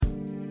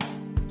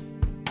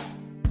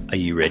Are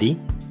you ready?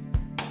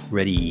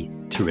 Ready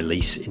to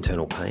release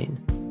internal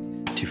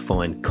pain? To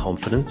find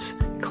confidence,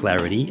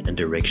 clarity, and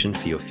direction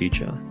for your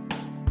future?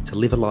 To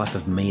live a life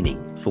of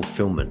meaning,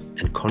 fulfillment,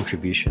 and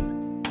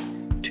contribution?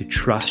 To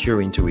trust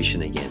your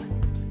intuition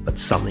again, but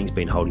something's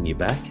been holding you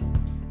back?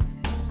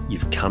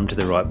 You've come to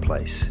the right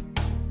place.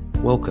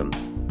 Welcome.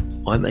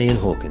 I'm Ian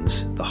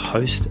Hawkins, the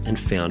host and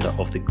founder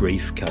of the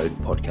Grief Code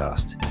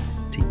podcast.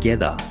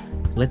 Together,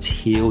 let's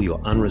heal your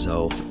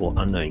unresolved or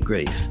unknown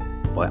grief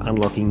by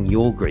unlocking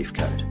your grief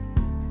code.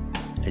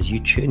 As you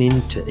tune in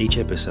to each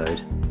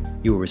episode,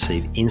 you will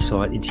receive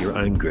insight into your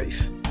own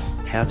grief,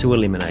 how to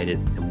eliminate it,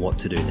 and what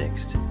to do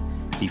next.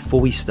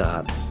 Before we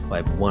start, I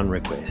have one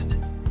request.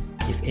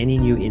 If any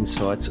new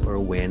insights or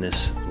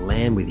awareness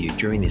land with you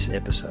during this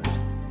episode,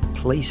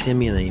 please send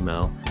me an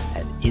email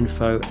at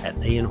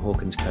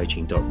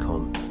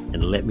info@ianhawkinscoaching.com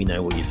and let me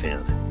know what you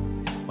found.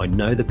 I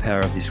know the power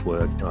of this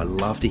work and I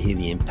love to hear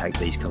the impact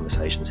these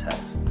conversations have.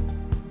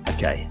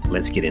 Okay,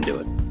 let's get into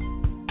it.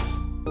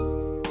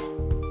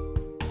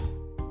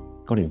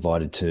 Got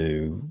invited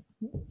to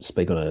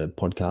speak on a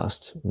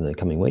podcast in the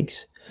coming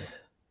weeks,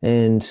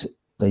 and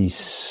they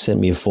sent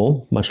me a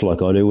form, much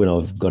like I do when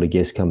I've got a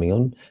guest coming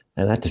on,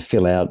 and I had to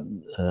fill out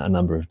a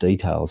number of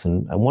details.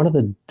 And one of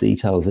the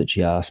details that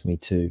she asked me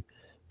to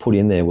put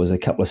in there was a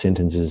couple of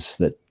sentences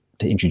to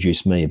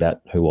introduce me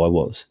about who I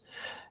was.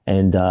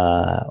 And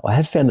I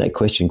have found that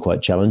question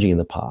quite challenging in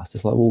the past.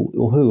 It's like, well,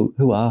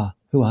 who are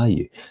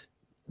you?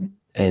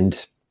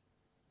 And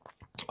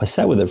I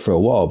sat with it for a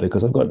while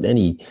because I've got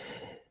any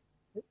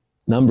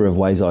number of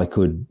ways I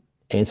could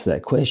answer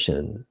that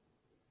question.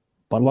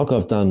 But like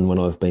I've done when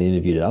I've been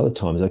interviewed at other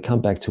times, I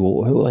come back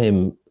to who I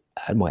am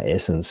at my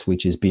essence,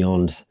 which is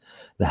beyond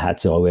the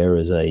hats I wear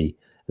as a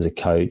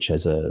coach,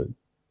 as a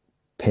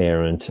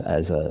parent,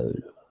 as a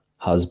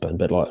husband,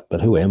 but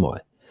who am I?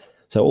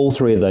 So all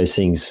three of those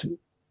things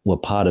were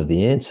part of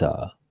the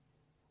answer,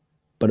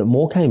 but it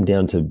more came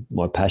down to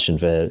my passion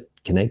for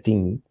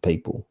connecting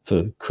people,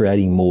 for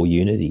creating more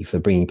unity, for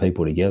bringing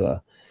people together.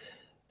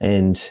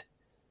 And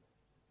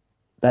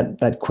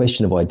that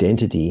question of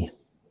identity,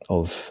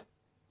 of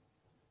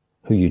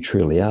who you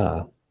truly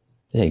are,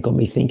 it got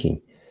me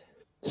thinking.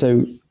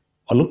 So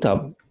I looked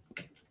up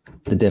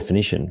the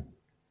definition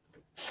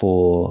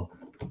for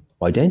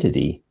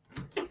identity,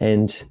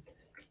 and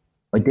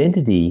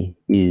identity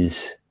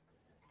is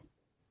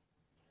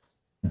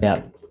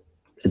about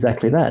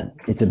exactly that.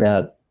 It's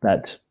about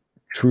that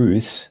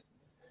truth.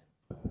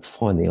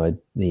 Find the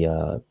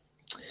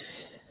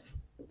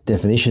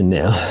definition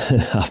now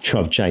after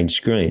I've changed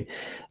screen.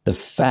 The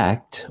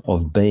fact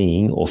of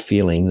being or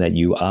feeling that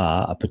you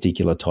are a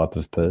particular type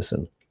of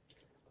person.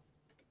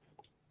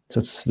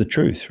 So it's the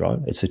truth, right?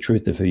 It's the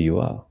truth of who you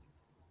are.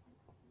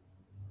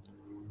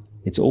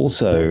 It's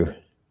also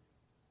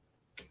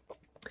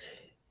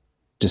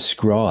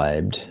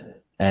described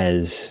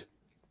as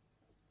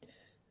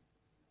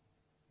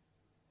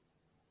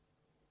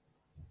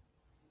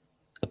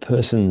a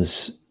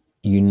person's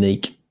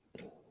unique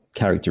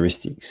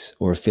characteristics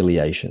or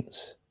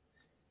affiliations.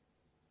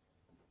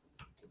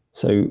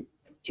 So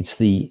it's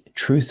the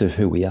truth of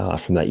who we are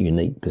from that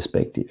unique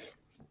perspective.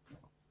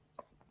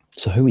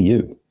 So who are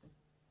you?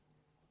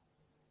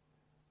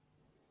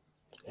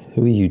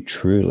 Who are you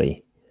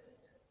truly?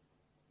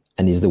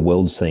 And is the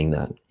world seeing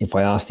that? If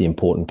I ask the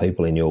important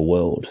people in your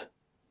world,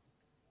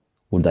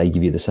 would they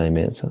give you the same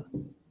answer?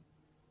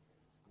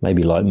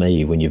 Maybe like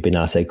me, when you've been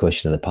asked that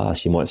question in the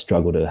past, you might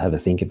struggle to have a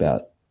think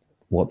about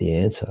what the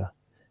answer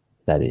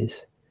that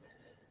is.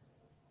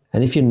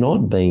 And if you're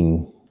not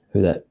being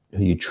who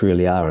you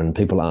truly are and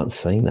people aren't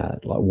seeing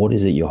that, like what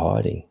is it you're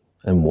hiding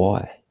and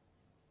why?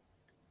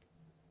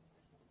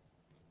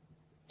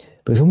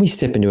 Because when we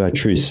step into our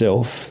true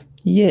self,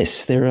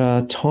 yes, there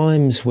are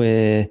times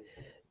where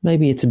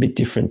maybe it's a bit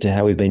different to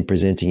how we've been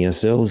presenting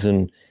ourselves,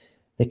 and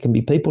there can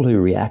be people who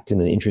react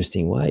in an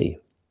interesting way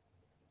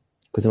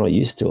because they're not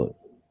used to it.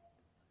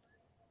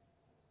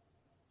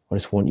 I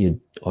just want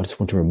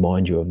to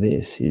remind you of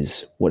this,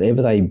 is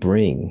whatever they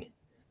bring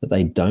that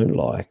they don't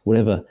like,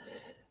 whatever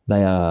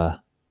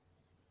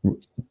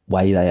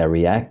way they are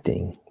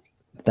reacting,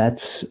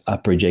 that's a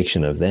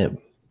projection of them.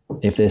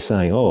 If they're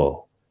saying,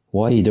 oh,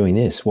 why are you doing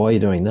this? Why are you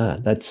doing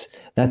that? That's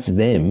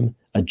them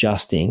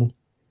adjusting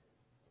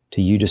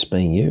to you just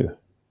being you.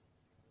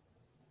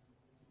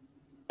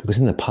 Because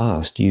in the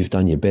past, you've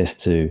done your best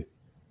to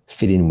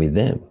fit in with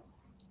them.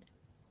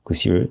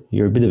 Because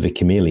you're a bit of a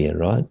chameleon,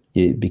 right?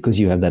 Because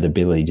you have that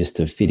ability just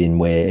to fit in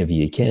wherever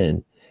you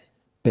can,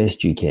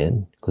 best you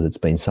can, because it's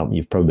been something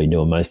you've probably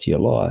known most of your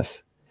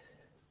life,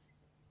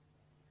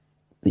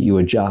 that you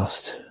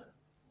adjust.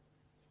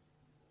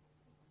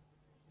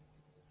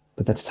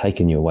 But that's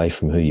taken you away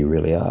from who you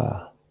really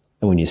are.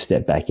 And when you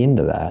step back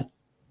into that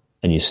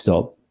and you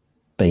stop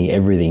being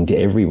everything to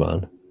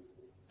everyone,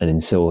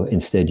 and so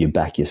instead you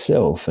back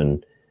yourself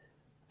and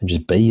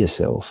just be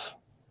yourself,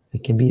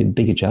 it can be a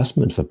big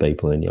adjustment for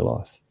people in your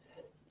life.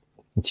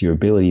 It's your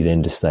ability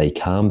then to stay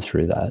calm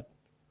through that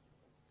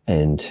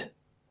and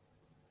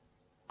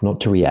not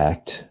to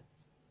react,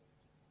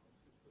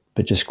 but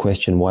but just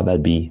question why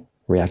they'd be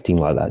reacting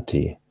like that to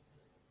you.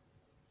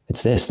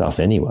 It's their stuff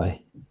anyway.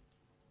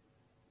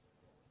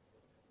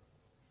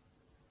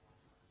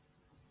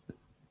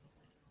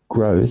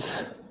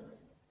 Growth,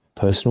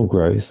 personal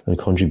growth and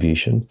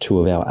contribution, two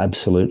of our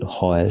absolute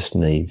highest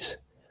needs,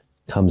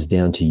 comes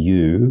down to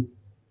you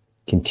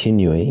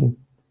continuing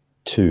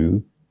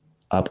to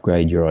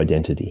upgrade your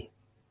identity,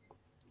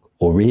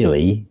 or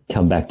really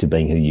come back to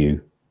being who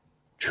you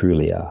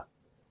truly are.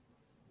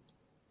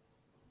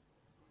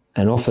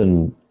 And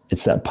often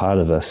it's that part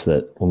of us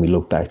that when we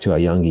look back to our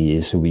younger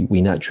years, who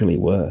we naturally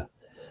were.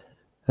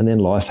 And then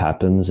life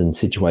happens and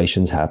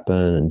situations happen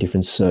and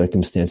different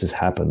circumstances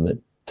happen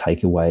that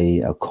take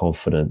away our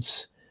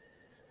confidence,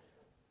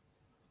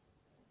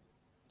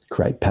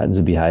 create patterns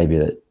of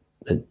behavior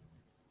that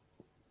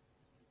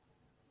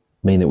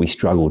mean that we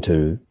struggle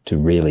to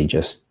really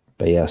just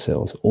be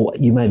ourselves. Or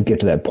you may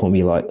get to that point where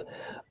you're like,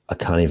 I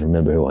can't even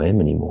remember who I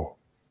am anymore.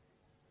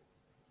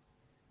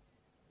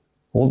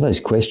 All those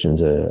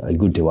questions are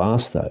good to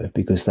ask, though,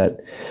 because that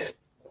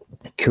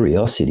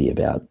curiosity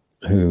about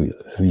who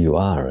you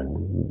are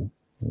and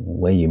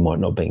where you might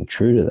not be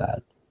true to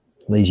that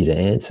leads you to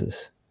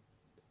answers.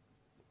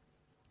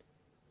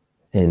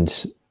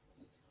 And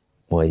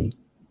my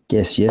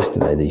guest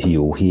yesterday, that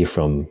you'll hear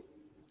from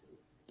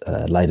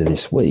later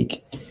this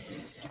week,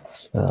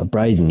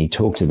 Braden, he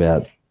talked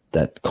about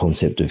that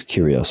concept of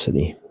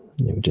curiosity.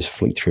 Let me just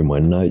flick through my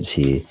notes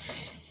here.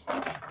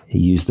 He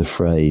used the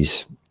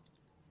phrase,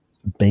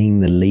 being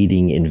the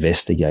leading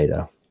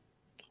investigator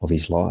of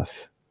his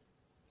life.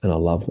 And I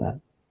love that.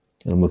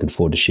 And I'm looking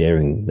forward to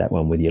sharing that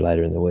one with you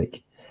later in the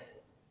week.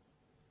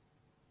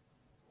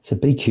 So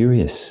be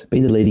curious.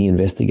 Be the leading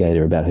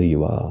investigator about who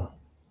you are,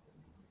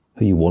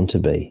 who you want to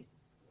be.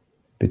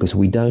 Because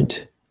we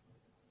don't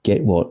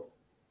get what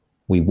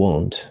we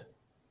want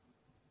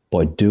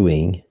by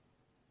doing,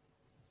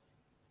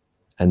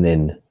 and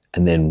then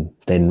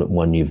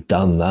when you've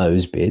done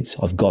those bits,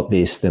 I've got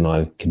this, then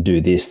I can do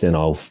this, then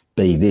I'll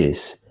be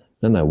this.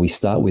 No, we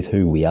start with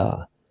who we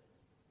are.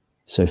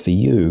 So for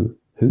you,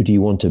 who do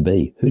you want to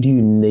be? Who do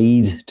you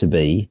need to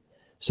be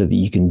so that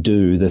you can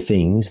do the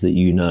things that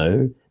you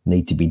know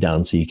need to be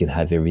done so you can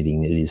have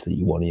everything it is that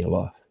you want in your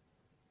life?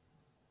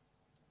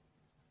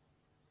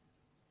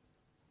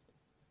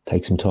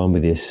 Take some time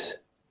with this.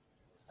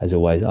 As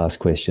always, ask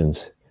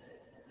questions.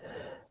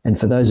 And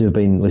for those who have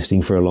been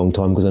listening for a long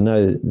time, because I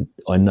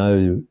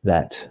know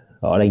that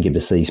I don't get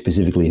to see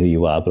specifically who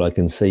you are, but I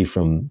can see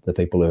from the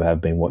people who have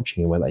been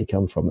watching and where they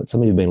come from, that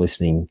some of you have been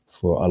listening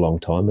for a long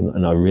time,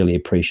 and I really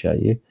appreciate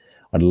you.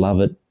 I'd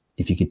love it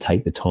if you could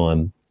take the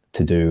time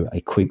to do a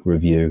quick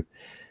review,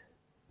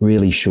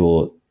 really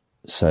short,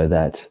 so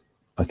that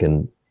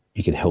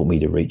you can help me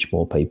to reach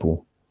more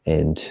people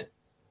and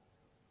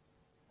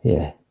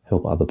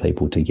help other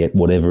people to get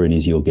whatever it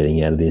is you're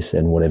getting out of this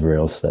and whatever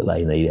else that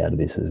they need out of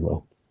this as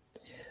well.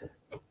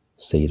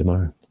 See you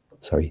tomorrow.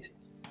 Sorry,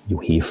 you'll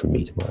hear from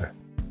me tomorrow.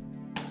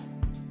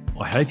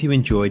 I hope you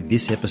enjoyed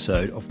this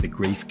episode of the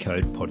Grief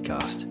Code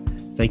podcast.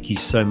 Thank you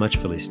so much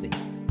for listening.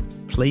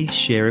 Please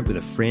share it with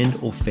a friend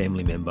or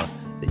family member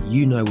that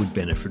you know would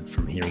benefit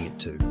from hearing it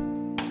too.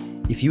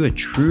 If you are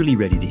truly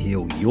ready to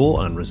heal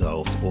your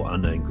unresolved or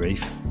unknown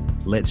grief,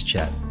 let's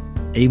chat.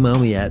 Email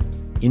me at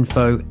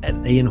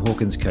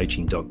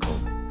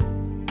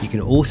info@ianhawkinscoaching.com. You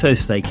can also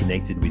stay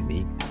connected with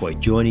me by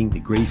joining the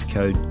Grief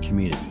Code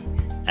community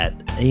at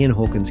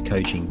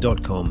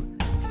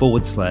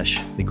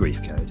ianhawkinscoaching.com/the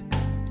Grief Code.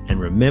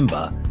 And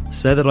remember,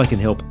 so that I can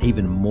help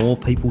even more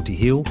people to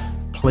heal,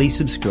 please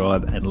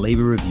subscribe and leave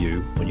a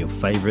review on your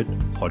favorite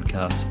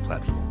podcast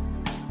platform.